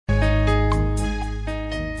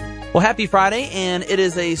Well, happy Friday, and it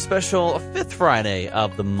is a special fifth Friday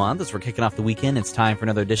of the month. As we're kicking off the weekend, it's time for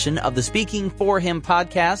another edition of the Speaking for Him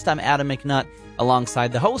podcast. I'm Adam McNutt,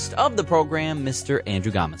 alongside the host of the program, Mr.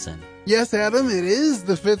 Andrew Gomison. Yes, Adam, it is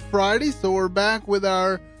the fifth Friday, so we're back with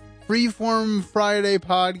our Freeform Friday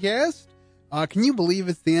podcast. Can you believe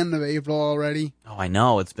it's the end of April already? Oh, I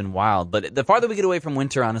know. It's been wild. But the farther we get away from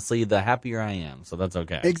winter, honestly, the happier I am. So that's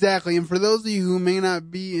okay. Exactly. And for those of you who may not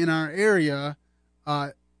be in our area,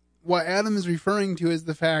 what Adam is referring to is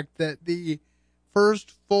the fact that the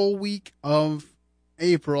first full week of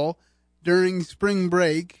April, during spring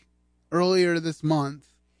break, earlier this month,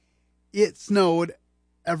 it snowed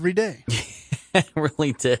every day. It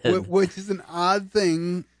really did. Which is an odd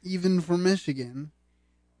thing, even for Michigan.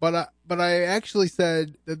 But I actually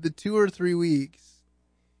said that the 2 or 3 weeks,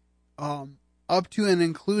 up to and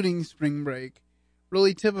including spring break,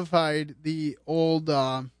 really typified the old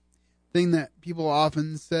thing that people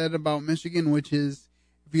often said about Michigan, which is,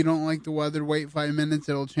 if you don't like the weather, wait 5 minutes,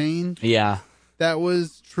 it'll change. Yeah. That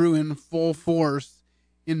was true in full force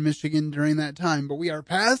in Michigan during that time. But we are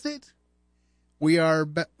past it. We are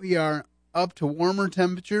up to warmer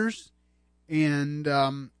temperatures, and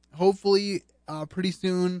hopefully pretty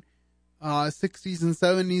soon 60s and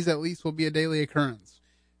 70s at least will be a daily occurrence.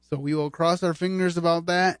 So we will cross our fingers about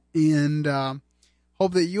that, and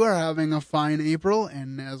hope that you are having a fine April,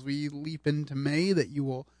 and as we leap into May, that you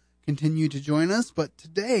will continue to join us. But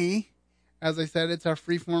today, as I said, it's our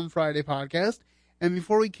Freeform Friday podcast. And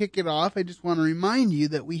before we kick it off, I just want to remind you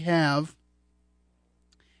that we have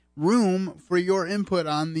room for your input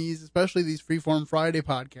on these, especially these Freeform Friday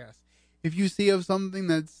podcasts. If you see of something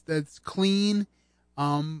that's clean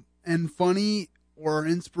and funny or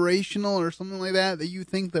inspirational or something like that you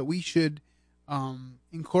think that we should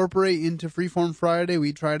incorporate into Freeform Friday,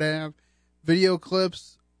 we try to have video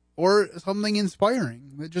clips or something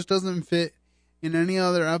inspiring that just doesn't fit in any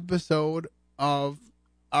other episode of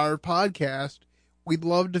our podcast. We'd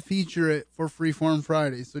love to feature it for Freeform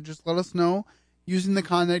Friday. So just let us know using the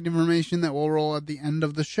contact information that will roll at the end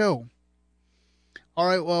of the show. All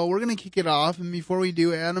right, well, we're going to kick it off. And before we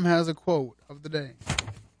do, Adam has a quote of the day.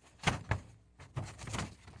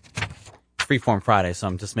 Freeform Friday, so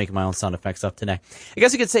I'm just making my own sound effects up today. I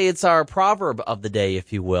guess you could say it's our proverb of the day,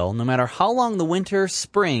 if you will. No matter how long the winter,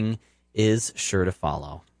 spring is sure to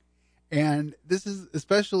follow. And this is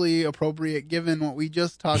especially appropriate given what we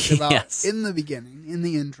just talked about Yes. in the beginning, in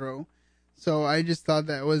the intro. So I just thought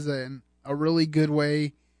that was a really good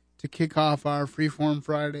way to kick off our Freeform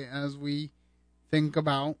Friday as we think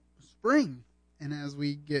about spring and as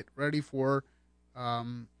we get ready for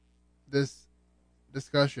this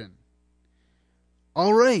discussion.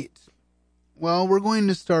 All right. Well, we're going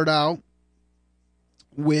to start out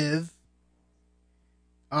with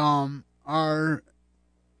our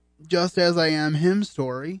Just As I Am hymn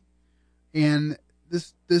story. And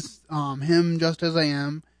this hymn, Just As I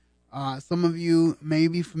Am, some of you may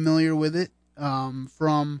be familiar with it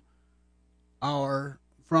from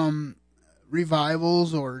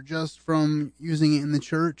revivals or just from using it in the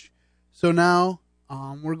church. So now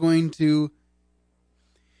we're going to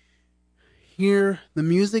hear the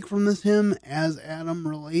music from this hymn as Adam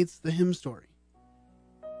relates the hymn story.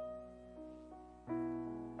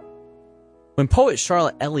 When poet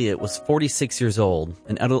Charlotte Elliott was 46 years old,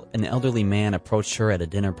 an elderly man approached her at a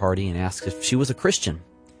dinner party and asked if she was a Christian.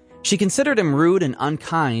 She considered him rude and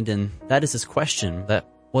unkind, and that is his question that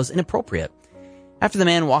was inappropriate. After the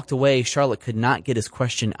man walked away, Charlotte could not get his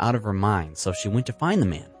question out of her mind, so she went to find the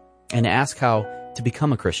man and ask how to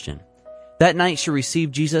become a Christian. That night, she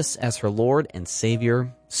received Jesus as her Lord and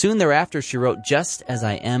Savior. Soon thereafter, she wrote Just As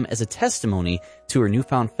I Am as a testimony to her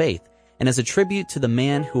newfound faith and as a tribute to the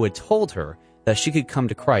man who had told her that she could come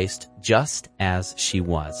to Christ just as she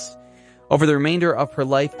was. Over the remainder of her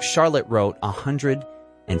life, Charlotte wrote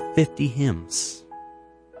 150 hymns.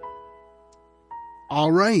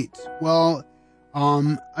 All right. Well,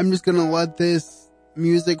 I'm just going to let this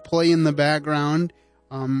music play in the background.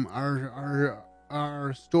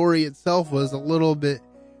 Our story itself was a little bit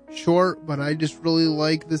short, but I just really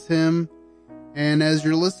like this hymn. And as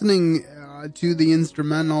you're listening to the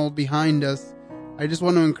instrumental behind us, I just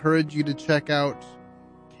want to encourage you to check out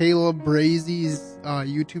Caleb Brazy's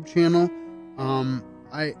YouTube channel.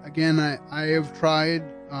 I have tried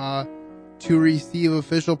to receive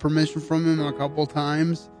official permission from him a couple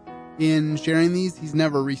times in sharing these. He's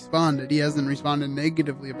never responded. He hasn't responded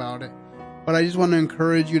negatively about it. But I just want to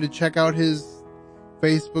encourage you to check out his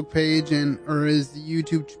Facebook page or his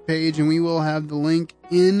YouTube page, and we will have the link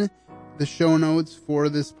in the show notes for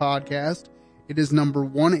this podcast. It is number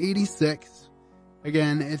 186,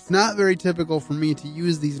 Again, it's not very typical for me to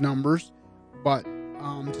use these numbers, but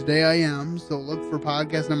today I am. So look for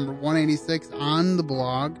podcast number 186 on the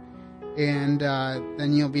blog, and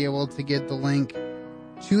then you'll be able to get the link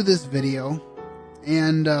to this video.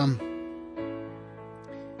 And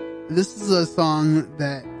this is a song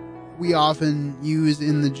that we often use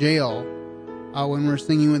in the jail when we're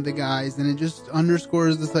singing with the guys, and it just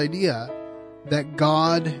underscores this idea that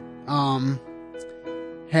God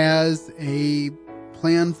has a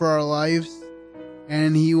plan for our lives,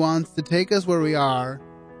 and He wants to take us where we are,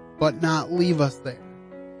 but not leave us there.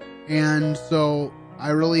 And so I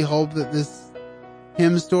really hope that this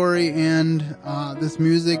hymn story and this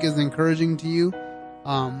music is encouraging to you.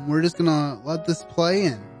 We're just gonna let this play,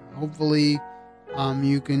 and hopefully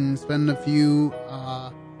you can spend a few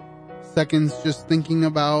seconds just thinking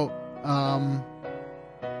about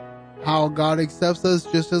how God accepts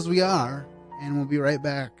us just as we are, and we'll be right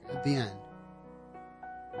back at the end.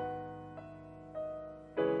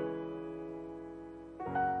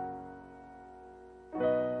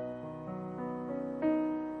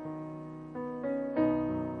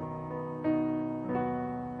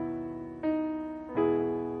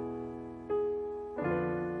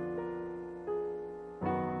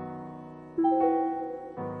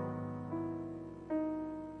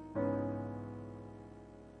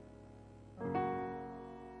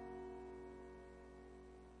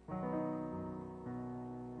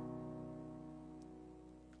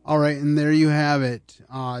 All right, and there you have it.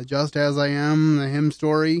 Just As I Am, the hymn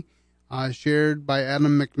story, shared by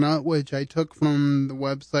Adam McNutt, which I took from the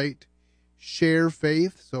website Share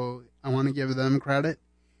Faith, so I want to give them credit.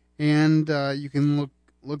 And you can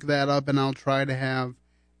look that up, and I'll try to have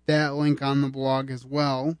that link on the blog as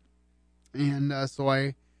well. And so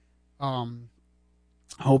I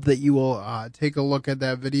hope that you will take a look at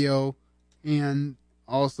that video, and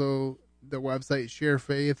also the website Share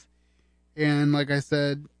Faith. And like I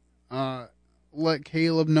said, let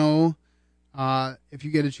Caleb know if you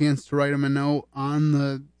get a chance to write him a note on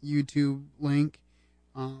the YouTube link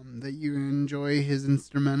that you enjoy his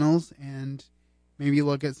instrumentals, and maybe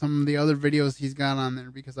look at some of the other videos he's got on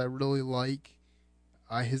there, because I really like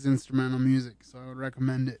his instrumental music, so I would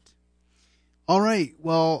recommend it. All right,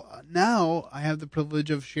 well, now I have the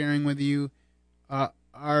privilege of sharing with you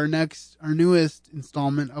our newest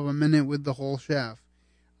installment of A Minute with the Whole Chef.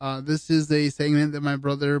 This is a segment that my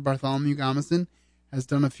brother Bartholomew Gomison has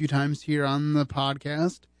done a few times here on the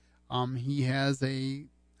podcast. He has a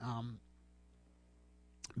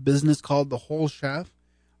business called The Whole Chef.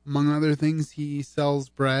 Among other things, he sells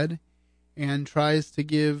bread and tries to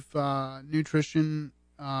give nutrition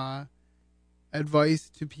advice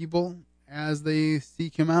to people as they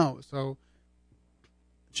seek him out. So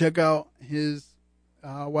check out his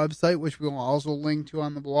website, which we will also link to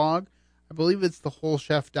on the blog. I believe it's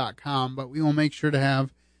thewholechef.com, but we will make sure to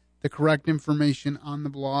have the correct information on the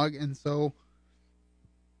blog. And so,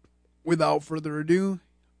 without further ado,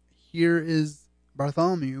 here is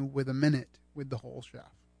Bartholomew with A Minute with the Whole Chef.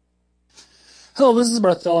 Hello, this is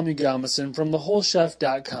Bartholomew Gomison from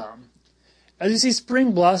thewholechef.com. As you see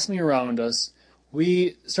spring blossoming around us,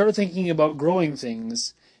 we started thinking about growing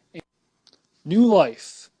things. New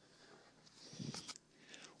life.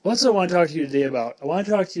 What's what I want to talk to you today about? I want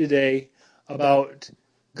to talk to you today about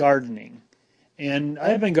gardening. And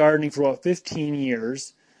I've been gardening for about 15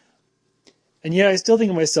 years, and yet I still think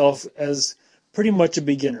of myself as pretty much a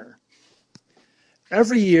beginner.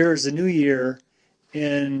 Every year is a new year,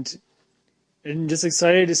 and just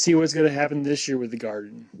excited to see what's going to happen this year with the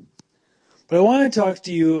garden. But I want to talk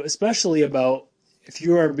to you especially about if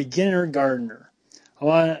you are a beginner gardener.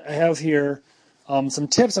 I have here some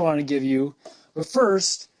tips I want to give you. But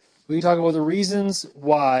first, we can talk about the reasons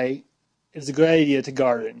why it's a good idea to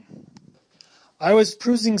garden. I was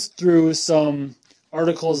perusing through some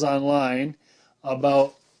articles online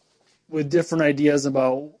with different ideas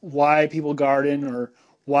about why people garden or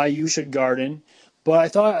why you should garden. But I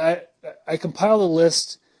thought I compiled a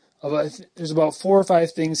list of, there's about 4 or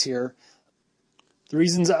 5 things here, the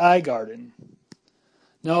reasons I garden.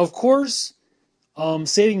 Now, of course,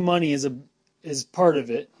 saving money is part of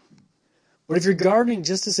it. But if you're gardening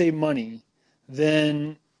just to save money,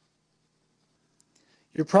 then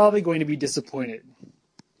you're probably going to be disappointed.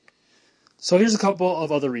 So here's a couple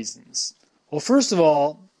of other reasons. Well, first of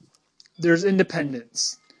all, there's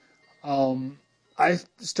independence. Probably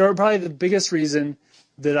the biggest reason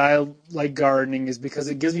that I like gardening is because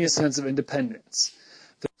it gives me a sense of independence.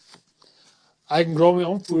 I can grow my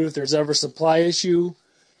own food if there's ever a supply issue,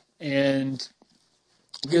 and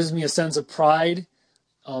it gives me a sense of pride,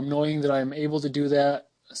 knowing that I'm able to do that,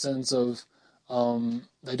 a sense of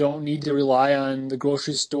I don't need to rely on the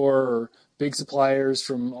grocery store or big suppliers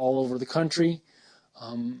from all over the country.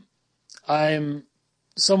 I'm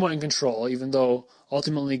somewhat in control, even though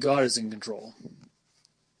ultimately God is in control.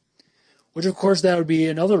 Which, of course, that would be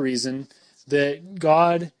another reason that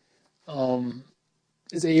God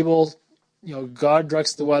is able, God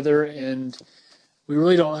directs the weather, and we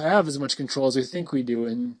really don't have as much control as we think we do,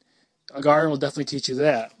 and a garden will definitely teach you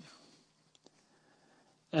that.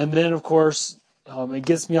 And then, of course, it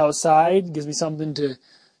gets me outside, gives me something to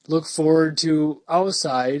look forward to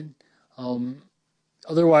outside.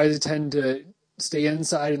 Otherwise, I tend to stay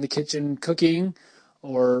inside in the kitchen cooking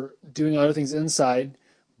or doing other things inside,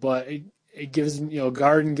 but it gives me,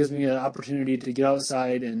 garden gives me an opportunity to get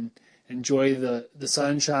outside and enjoy the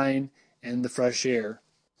sunshine and the fresh air.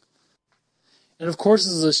 And of course,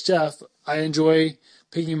 as a chef, I enjoy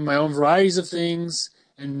picking my own varieties of things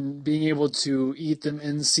and being able to eat them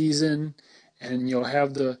in season and,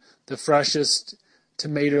 have the freshest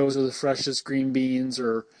tomatoes or the freshest green beans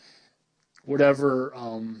or whatever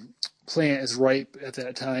plant is ripe at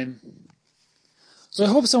that time. So I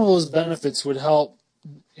hope some of those benefits would help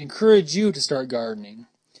encourage you to start gardening.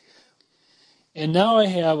 And now I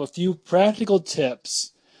have a few practical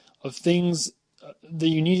tips of things that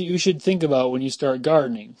you should think about when you start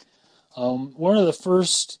gardening. One of the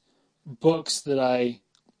first books that I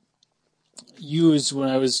used when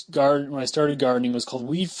I started gardening was called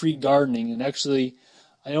Weed Free Gardening, and actually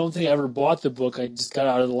I don't think I ever bought the book. I just got it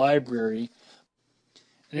out of the library,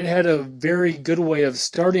 and it had a very good way of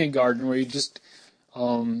starting a garden where you just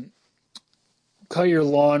cut your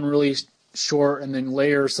lawn really short and then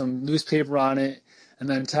layer some newspaper on it, and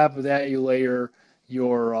then on top of that you layer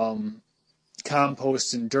your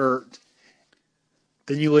compost and dirt.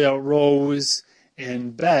 Then you lay out rows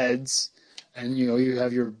and beds, and you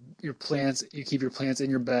have your plants. You keep your plants in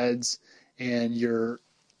your beds, and your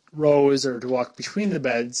rows are to walk between the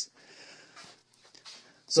beds.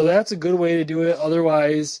 So that's a good way to do it.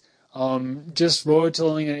 Otherwise, just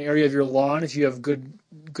rototilling an area of your lawn if you have good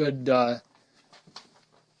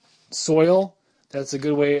soil. That's a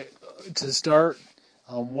good way to start.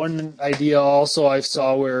 One idea also I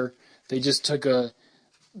saw where they just took a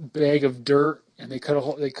bag of dirt and they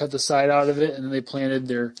cut the side out of it, and then they planted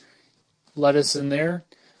their lettuce in there.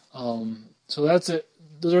 So that's it.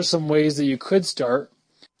 Those are some ways that you could start.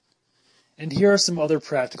 And here are some other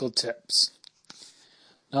practical tips.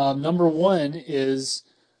 Number one is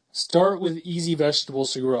start with easy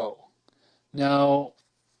vegetables to grow. Now,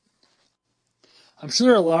 I'm sure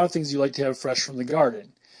there are a lot of things you like to have fresh from the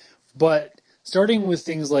garden, but starting with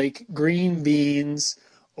things like green beans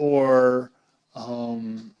or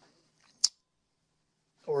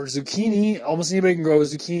zucchini. Almost anybody can grow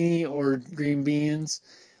zucchini or green beans.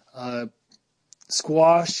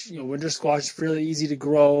 Squash, winter squash is really easy to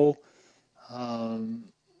grow.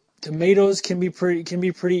 Tomatoes can be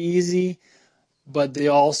pretty easy, but they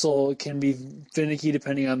also can be finicky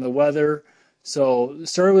depending on the weather. So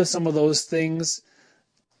start with some of those things.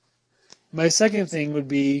 My second thing would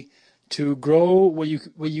be to grow what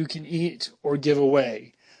you can eat or give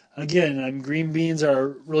away. Again, green beans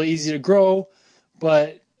are really easy to grow,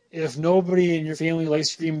 but if nobody in your family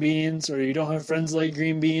likes green beans or you don't have friends like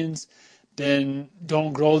green beans, then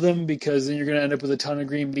don't grow them, because then you're going to end up with a ton of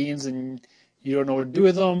green beans and you don't know what to do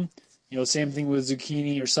with them. Same thing with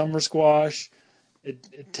zucchini or summer squash.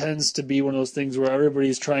 It tends to be one of those things where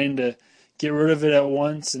everybody's trying to get rid of it at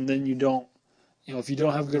once, and then you don't. If you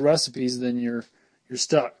don't have good recipes, then you're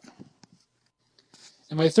stuck.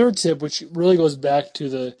 And my third tip, which really goes back to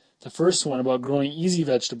the first one about growing easy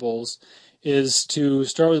vegetables, is to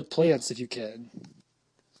start with plants if you can.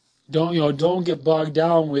 Don't get bogged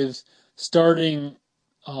down with starting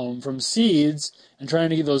from seeds and trying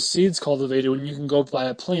to get those seeds cultivated when you can go buy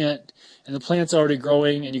a plant and the plant's already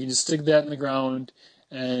growing and you can just stick that in the ground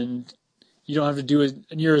and you don't have to do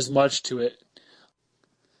near as much to it.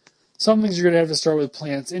 Some things you're going to have to start with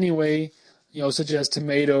plants anyway, such as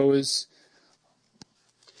tomatoes.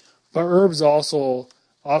 But herbs also,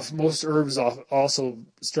 most herbs also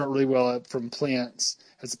start really well from plants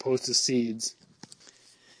as opposed to seeds.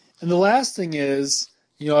 And the last thing is,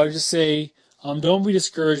 I just say, don't be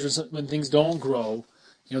discouraged when things don't grow.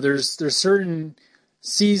 There's certain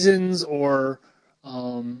seasons or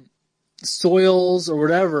soils or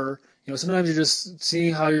whatever. Sometimes you're just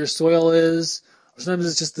seeing how your soil is, or sometimes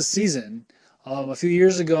it's just the season. A couple of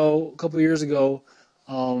years ago,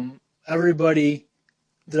 everybody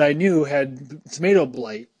that I knew had tomato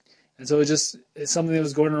blight, and so it's something that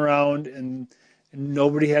was going around, and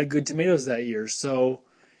nobody had good tomatoes that year. So,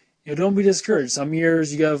 don't be discouraged. Some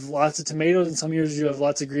years you have lots of tomatoes, and some years you have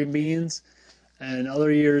lots of green beans, and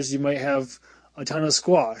other years you might have a ton of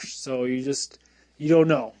squash. So you don't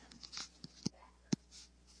know.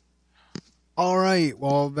 All right.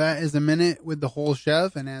 Well, that is a minute with the Whole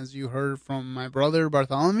Chef. And as you heard from my brother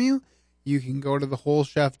Bartholomew, you can go to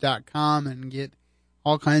thewholechef.com and get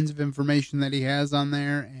all kinds of information that he has on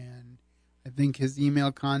there. And I think his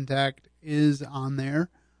email contact is on there.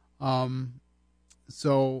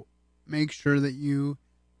 So make sure that you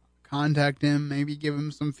contact him, maybe give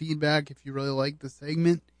him some feedback if you really like the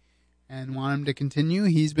segment and want him to continue.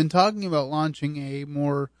 He's been talking about launching a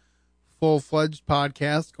more full-fledged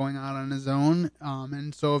podcast going out on his own.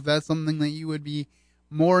 And so if that's something that you would be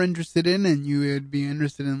more interested in and you would be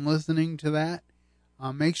interested in listening to that,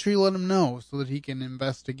 make sure you let him know so that he can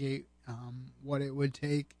investigate what it would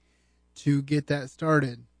take to get that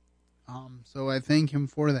started. So I thank him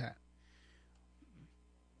for that.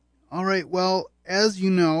 All right. Well, as you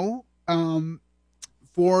know,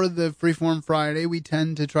 for the Freeform Friday, we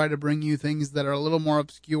tend to try to bring you things that are a little more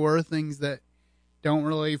obscure, things that don't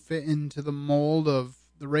really fit into the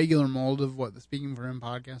regular mold of what the Speaking for Him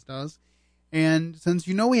podcast does. And since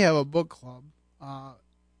we have a book club,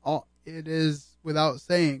 it goes without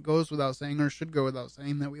saying, or should go without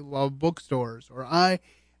saying, that we love bookstores. At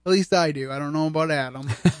least I do. I don't know about Adam,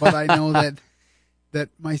 but I know that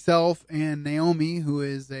myself and Naomi, who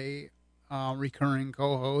is a recurring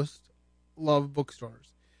co-host, love bookstores.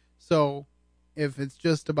 So if it's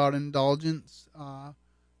just about indulgence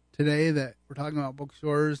today that we're talking about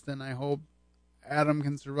bookstores, then I hope Adam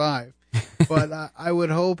can survive. But I would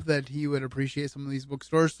hope that he would appreciate some of these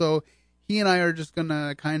bookstores. So he and I are just going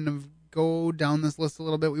to kind of go down this list a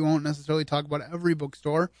little bit. We won't necessarily talk about every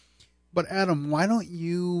bookstore. But Adam, why don't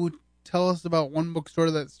you tell us about one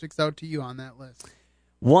bookstore that sticks out to you on that list?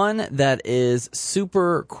 One that is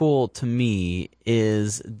super cool to me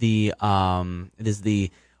is the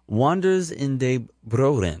Wonders in de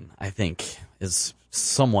Broden, I think is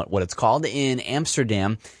somewhat what it's called, in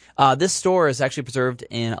Amsterdam. This store is actually preserved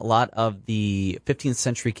in a lot of the 15th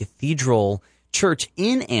century cathedral church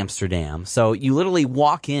in Amsterdam. So you literally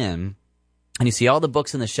walk in and you see all the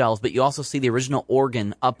books in the shelves, but you also see the original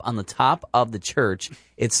organ up on the top of the church.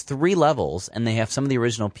 It's 3 levels, and they have some of the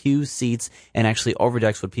original pew seats and actually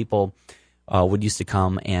overdecks where people would used to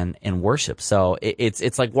come and worship. So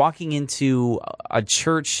it's like walking into a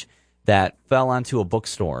church that fell onto a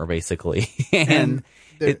bookstore, basically. and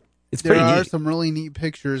it's pretty neat. There are some really neat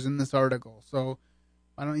pictures in this article. So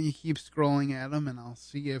why don't you keep scrolling at them, and I'll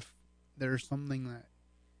see if there's something that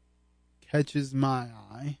catches my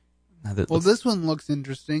eye. Well, this one looks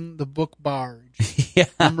interesting. The Book Barge. Yeah.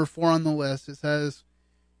 Number 4 on the list. It says,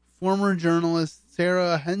 former journalist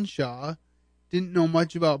Sarah Henshaw didn't know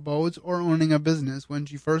much about boats or owning a business when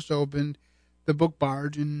she first opened the Book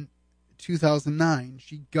Barge in 2009.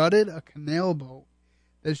 She gutted a canal boat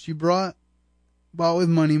that she bought with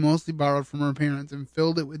money mostly borrowed from her parents and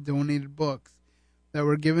filled it with donated books that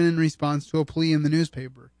were given in response to a plea in the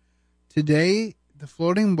newspaper. Today, the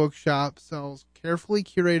floating bookshop sells carefully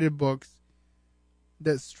curated books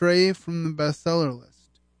that stray from the bestseller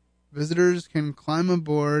list. Visitors can climb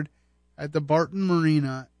aboard at the Barton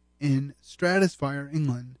Marina in Strathspire,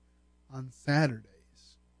 England, on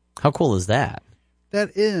Saturdays. How cool is that?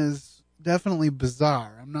 That is definitely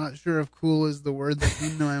bizarre. I'm not sure if cool is the word that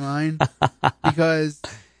came to my mind, because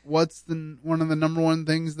what's one of the number one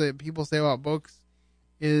things that people say about books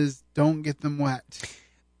is don't get them wet.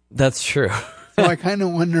 That's true. So I kind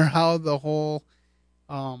of wonder how the whole,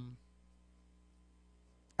 and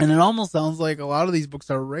it almost sounds like a lot of these books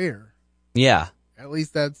are rare. Yeah. At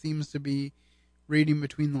least that seems to be reading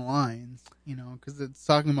between the lines, because it's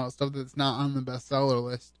talking about stuff that's not on the bestseller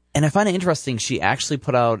list. And I find it interesting, she actually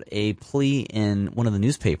put out a plea in one of the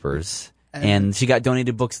newspapers, and she got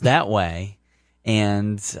donated books that way.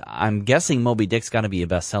 And I'm guessing Moby Dick's got to be a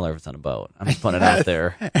bestseller if it's on a boat. I'm just putting it out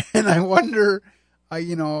there. And I wonder,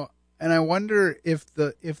 if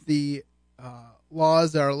the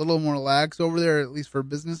laws are a little more lax over there, at least for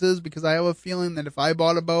businesses, because I have a feeling that if I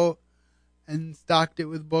bought a boat and stocked it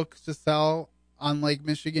with books to sell on Lake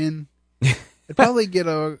Michigan, I'd probably get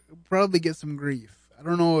some grief. I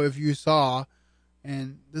don't know if you saw,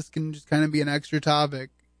 and this can just kind of be an extra topic,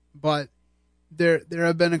 but there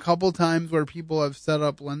have been a couple times where people have set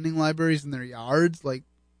up lending libraries in their yards, like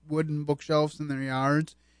wooden bookshelves in their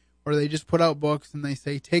yards, where they just put out books and they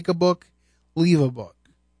say, take a book, leave a book.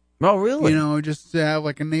 Oh, really? Just to have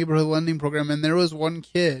like a neighborhood lending program. And there was one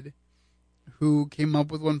kid who came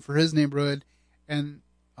up with one for his neighborhood, and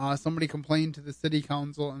somebody complained to the city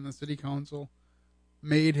council, and the city council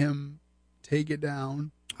made him take it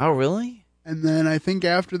down. Oh, really? And then I think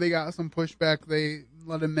after they got some pushback,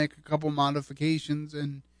 let him make a couple modifications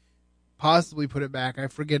and possibly put it back. I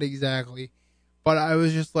forget exactly, but I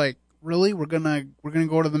was just like, really, we're gonna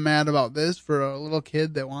go to the mat about this for a little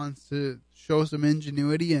kid that wants to show some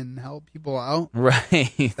ingenuity and help people out.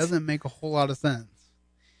 Right. Doesn't make a whole lot of sense.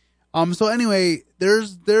 So anyway,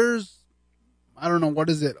 there's I don't know, what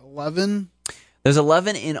is it, 11? There's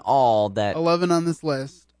 11 in all that 11 on this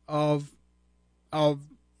list of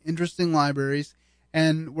interesting libraries,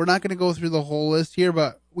 and we're not going to go through the whole list here,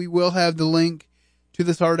 but we will have the link to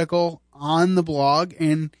this article on the blog.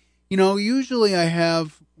 And usually I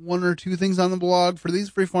have one or two things on the blog. For these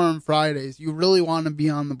Freeform Fridays, you really want to be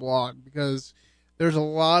on the blog because there's a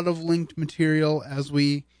lot of linked material as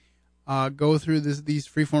we go through these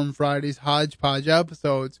Freeform Fridays hodgepodge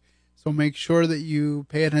episodes. So make sure that you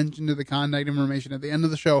pay attention to the contact information at the end of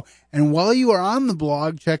the show. And while you are on the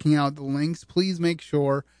blog checking out the links, please make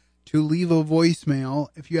sure to leave a voicemail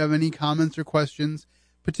if you have any comments or questions,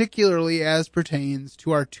 particularly as pertains to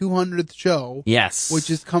our 200th show. Yes. Which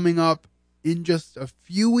is coming up in just a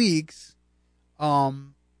few weeks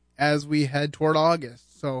as we head toward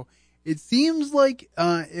August. So it seems like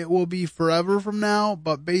it will be forever from now,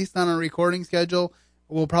 but based on our recording schedule,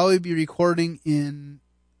 we'll probably be recording in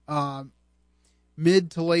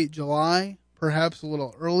mid to late July, perhaps a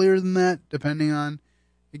little earlier than that, depending on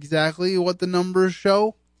exactly what the numbers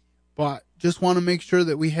show. But just want to make sure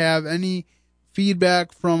that we have any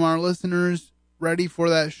feedback from our listeners ready for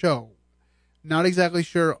that show. Not exactly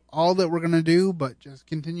sure all that we're going to do, but just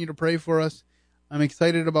continue to pray for us. I'm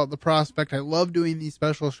excited about the prospect. I love doing these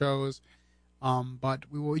special shows, but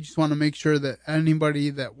we just want to make sure that anybody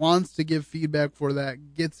that wants to give feedback for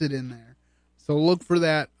that gets it in there. So look for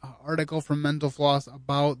that article from Mental Floss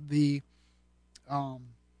about the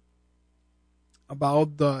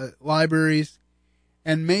libraries,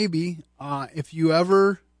 and maybe if you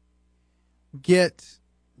ever get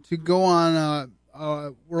to go on a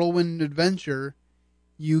whirlwind adventure,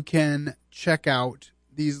 you can check out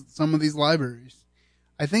some of these libraries.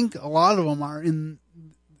 I think a lot of them are in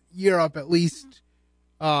Europe, at least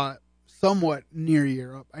somewhat near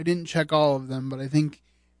Europe. I didn't check all of them, but I think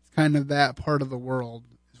kind of that part of the world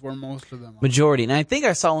is where most of them are. Majority. And I think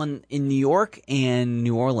I saw one in New York and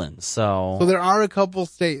New Orleans. So there are a couple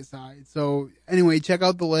stateside. So anyway, check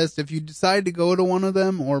out the list. If you decide to go to one of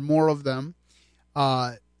them or more of them,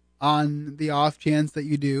 on the off chance that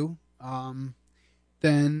you do,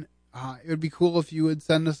 then it would be cool if you would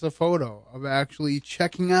send us a photo of actually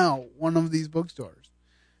checking out one of these bookstores.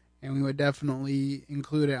 And we would definitely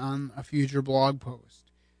include it on a future blog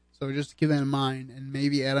post. So just to keep that in mind, and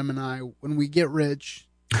maybe Adam and I, when we get rich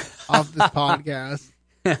off this podcast,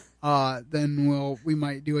 then we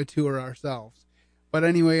might do a tour ourselves. But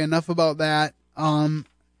anyway, enough about that.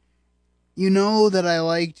 You know that I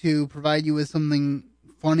like to provide you with something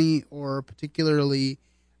funny or particularly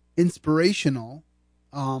inspirational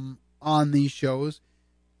on these shows.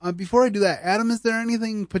 Before I do that, Adam, is there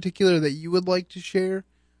anything particular that you would like to share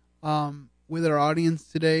with our audience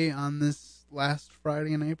today on this last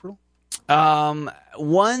Friday in April?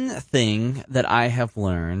 One thing that I have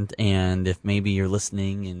learned, and if maybe you're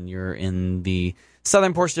listening and you're in the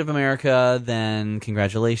southern portion of America, then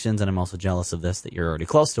congratulations, and I'm also jealous of this, that you're already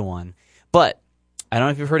close to one. But, I don't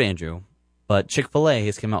know if you've heard, Andrew, but Chick-Fil-A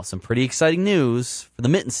has come out with some pretty exciting news for the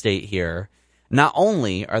Mitten State here. Not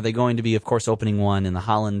only are they going to be, of course, opening one in the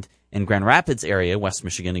Holland and Grand Rapids area, West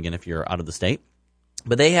Michigan, again, if you're out of the state,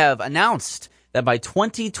 but they have announced that by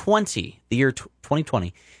 2020, the year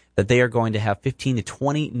 2020, that they are going to have 15 to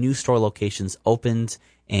 20 new store locations opened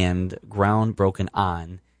and ground broken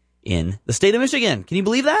on in the state of Michigan. Can you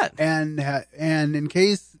believe that? And in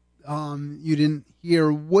case you didn't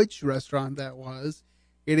hear which restaurant that was,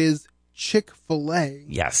 it is Chick-Fil-A.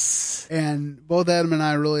 Yes. And both Adam and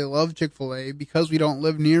I really love Chick-Fil-A. Because we don't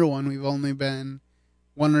live near one, we've only been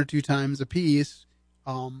one or two times a piece.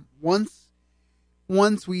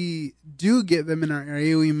 Once we do get them in our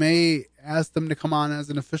area, we may ask them to come on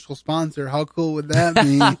as an official sponsor. How cool would that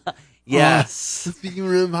be? Yes. Speaking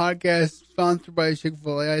Room podcast sponsored by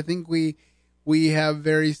Chick-fil-A. I think we have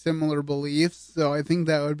very similar beliefs, so I think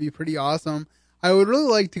that would be pretty awesome. I would really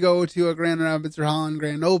like to go to a Grand Rapids or Holland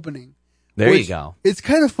grand opening. There you go. It's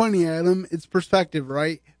kind of funny, Adam. It's perspective,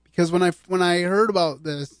 right? Because when I heard about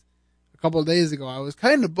this a couple of days ago, I was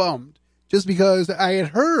kind of bummed just because I had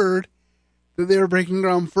heard that they were breaking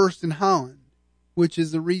ground first in Holland, which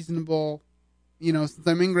is a reasonable, since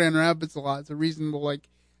I'm in Grand Rapids a lot, it's a reasonable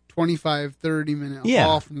 25, 30 minute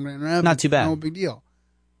haul from Grand Rapids. Not too bad. No big deal.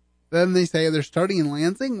 Then they say they're starting in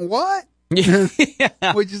Lansing. What? Yeah.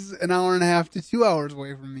 which is an hour and a half to 2 hours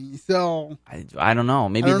away from me. So I don't know.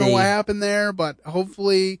 Maybe I don't know what happened there, but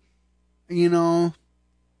hopefully,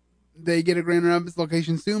 they get a Grand Rapids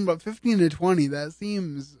location soon. But 15 to 20, that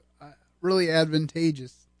seems really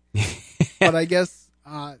advantageous. But I guess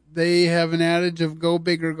they have an adage of go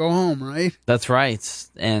big or go home, right? That's right.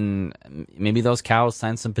 And maybe those cows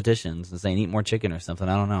signed some petitions and saying eat more chicken or something.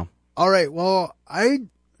 I don't know. All right. Well,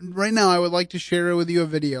 right now I would like to share with you a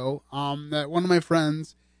video that one of my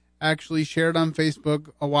friends actually shared on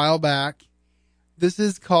Facebook a while back. This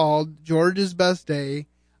is called George's Best Day.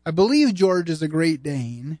 I believe George is a Great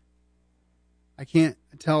Dane. I can't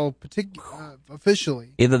tell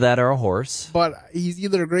officially. Either that or a horse. But he's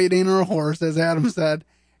either a Great Dane or a horse, as Adam said.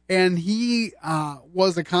 And he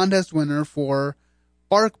was a contest winner for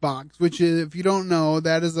BarkBox, which is, if you don't know,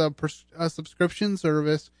 that is a subscription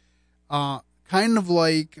service, kind of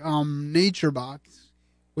like NatureBox,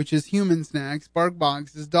 which is human snacks.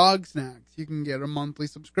 BarkBox is dog snacks. You can get a monthly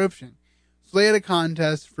subscription. So they had a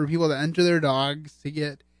contest for people to enter their dogs to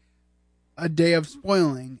get a day of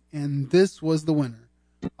spoiling, and this was the winner.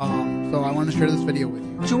 So I want to share this video with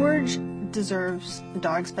you. George deserves the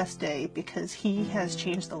dog's best day because he has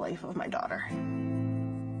changed the life of my daughter.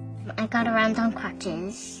 I got around on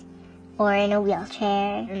crutches or in a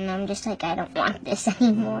wheelchair, and I'm just like, I don't want this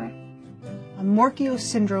anymore. Morquio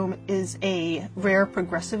syndrome is a rare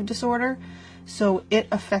progressive disorder, so it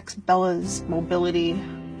affects Bella's mobility.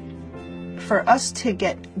 For us to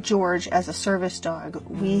get George as a service dog,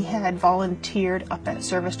 we had volunteered up at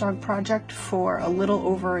Service Dog Project for a little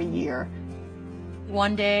over a year.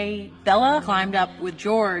 One day, Bella climbed up with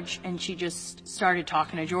George, and she just started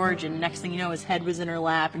talking to George, and next thing you know, his head was in her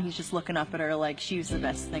lap, and he's just looking up at her like she was the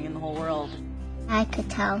best thing in the whole world. I could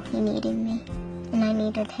tell he needed me, and I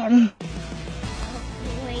needed him.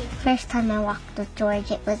 First time I walked with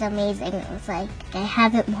George, it was amazing. It was like, I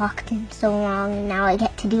haven't walked in so long, and now I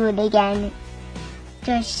get to do it again.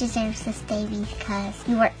 George deserves this day because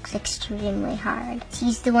he works extremely hard.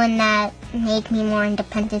 He's the one that made me more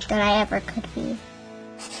independent than I ever could be.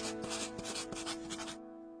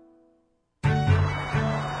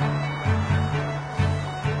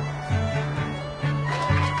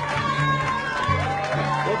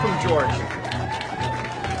 Welcome, George.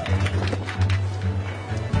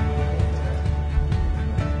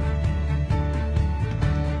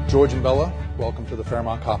 George and Bella, welcome to the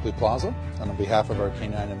Fairmont Copley Plaza. And on behalf of our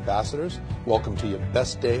canine ambassadors, welcome to your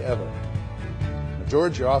best day ever. Now,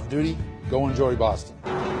 George, you're off duty. Go enjoy Boston.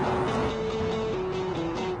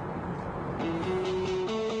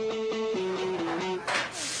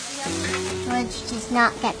 George does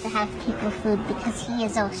not get to have people food because he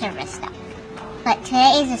is a service dog. But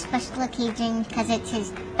today is a special occasion because it's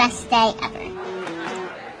his best day ever.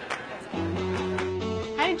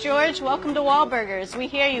 Hi, George. Welcome to Wahlburgers. We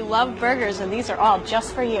hear you love burgers, and these are all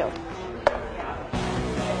just for you.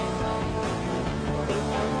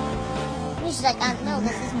 He's like, no,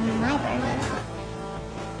 this is my burger.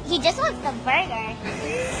 He just wants the burger.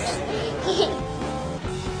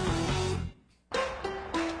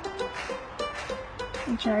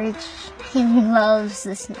 George, he loves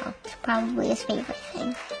the snow. It's probably his favorite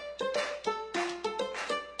thing.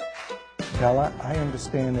 Bella, I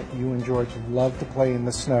understand that you and George love to play in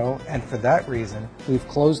the snow, and for that reason, we've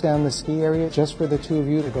closed down the ski area just for the two of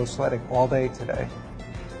you to go sledding all day today.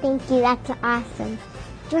 Thank you, that's awesome.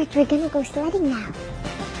 George, we're gonna go sledding now.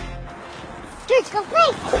 George, go play!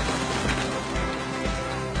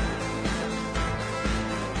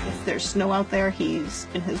 If there's snow out there, he's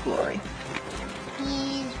in his glory.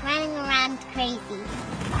 He's running around crazy.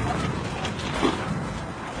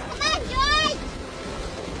 Come on, George!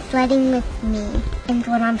 Sledding with me, and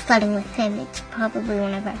when I'm sledding with him, it's probably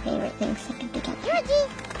one of our favorite things to do together. Georgie!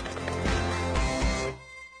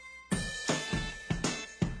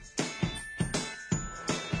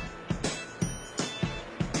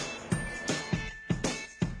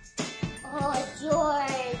 Oh,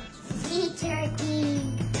 George! Sea turkey!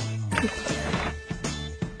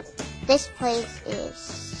 This place is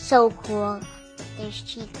so cool. There's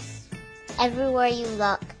cheeks everywhere you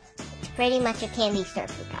look. It's pretty much a candy store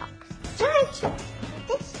for dogs. George!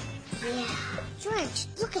 This? Yeah. George,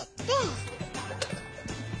 look at this!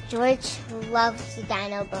 George loves the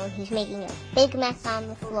dino bone. He's making a big mess on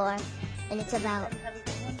the floor, and it's about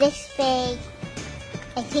this big.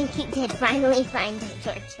 I think he did finally find a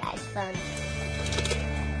George-sized bone.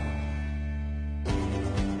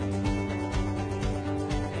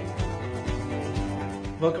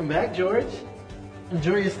 Welcome back, George.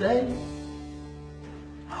 Enjoy your stay.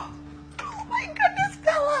 Oh my goodness,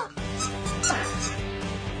 Bella!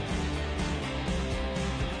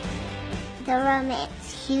 room.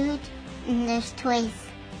 It's huge, and there's toys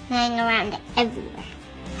hanging around everywhere.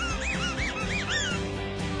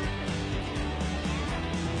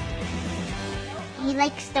 He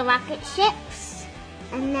likes the rocket ships,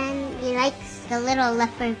 and then he likes the little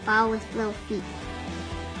leopard ball with little feet.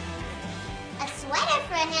 A sweater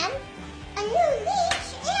for him, a new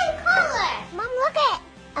leash, and collar. Mom, look at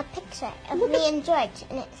a picture of me and George,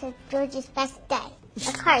 and it says George's best day.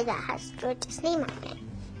 A card that has George's name on it.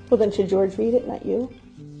 Well, then should George read it, not you?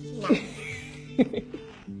 No.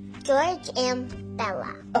 George and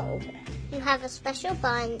Bella. Oh, okay. You have a special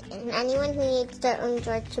bond, and anyone who needs their own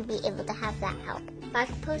George should be able to have that help. Bark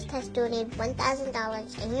Post has donated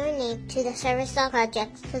 $1,000 in your name to the Service Dog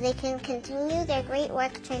Project so they can continue their great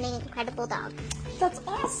work training incredible dogs. That's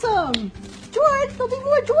awesome! George, there'll be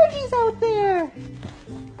more Georgies out there!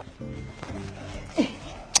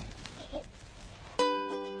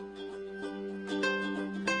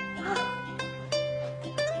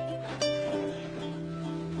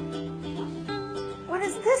 What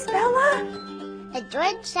is this, Bella? A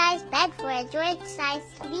George-sized bed for a George-sized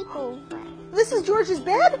sleepover. This is George's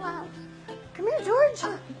bed? Wow. Come here, George.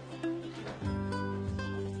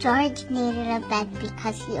 George needed a bed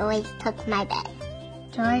because he always took my bed.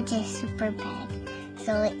 George is super big,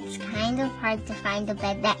 so it's kind of hard to find a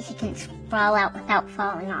bed that he can sprawl out without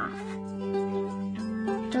falling off.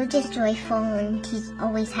 George is joyful and he's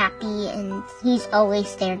always happy and he's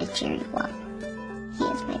always there to cheer you up. He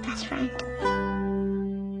is my best friend.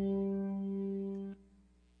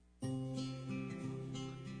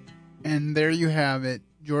 And there you have it,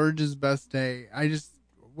 George's best day.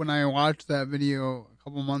 When I watched that video a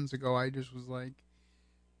couple months ago, I just was like,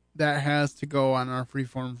 that has to go on our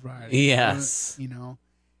Freeform Friday. Yes. You know,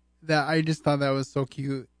 that I just thought that was so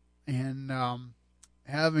cute. And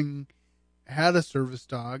having had a service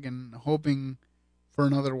dog and hoping for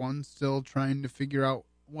another one, still trying to figure out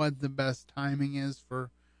what the best timing is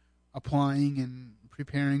for applying and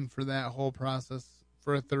preparing for that whole process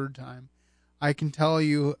for a third time. I can tell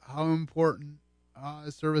you how important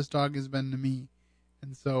a service dog has been to me.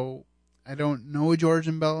 And so I don't know George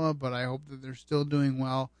and Bella, but I hope that they're still doing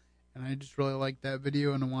well. And I just really liked that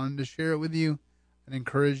video and I wanted to share it with you and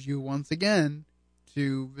encourage you once again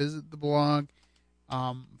to visit the blog,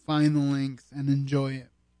 find the links, and enjoy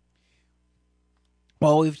it.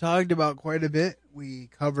 Well, we've talked about quite a bit. We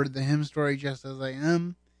covered the hymn story, Just As I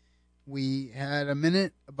Am. We had a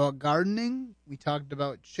minute about gardening. We talked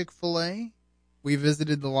about Chick-Fil-A. We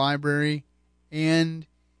visited the library, and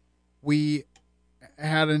we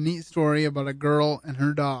had a neat story about a girl and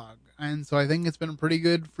her dog. And so I think it's been a pretty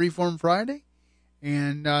good Freeform Friday.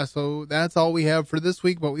 And so that's all we have for this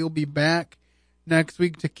week, but we'll be back next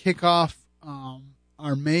week to kick off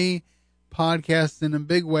our May podcast in a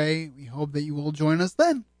big way. We hope that you will join us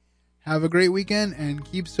then. Have a great weekend and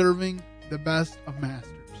keep serving the best of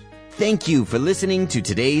masters. Thank you for listening to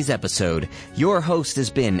today's episode. Your host has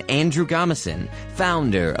been Andrew Gomison,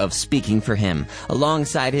 founder of Speaking for Him,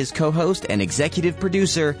 alongside his co-host and executive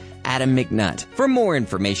producer, Adam McNutt. For more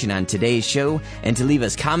information on today's show and to leave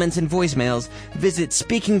us comments and voicemails, visit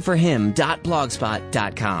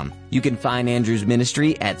speakingforhim.blogspot.com. You can find Andrew's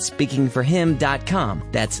ministry at speakingforhim.com.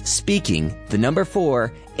 That's speaking, the number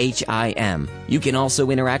 4, HIM. You can also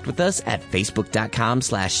interact with us at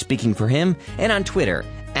facebook.com/speakingforhim and on Twitter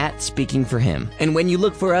at Speaking for Him. And when you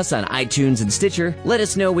look for us on iTunes and Stitcher, let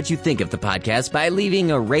us know what you think of the podcast by leaving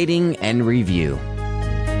a rating and review.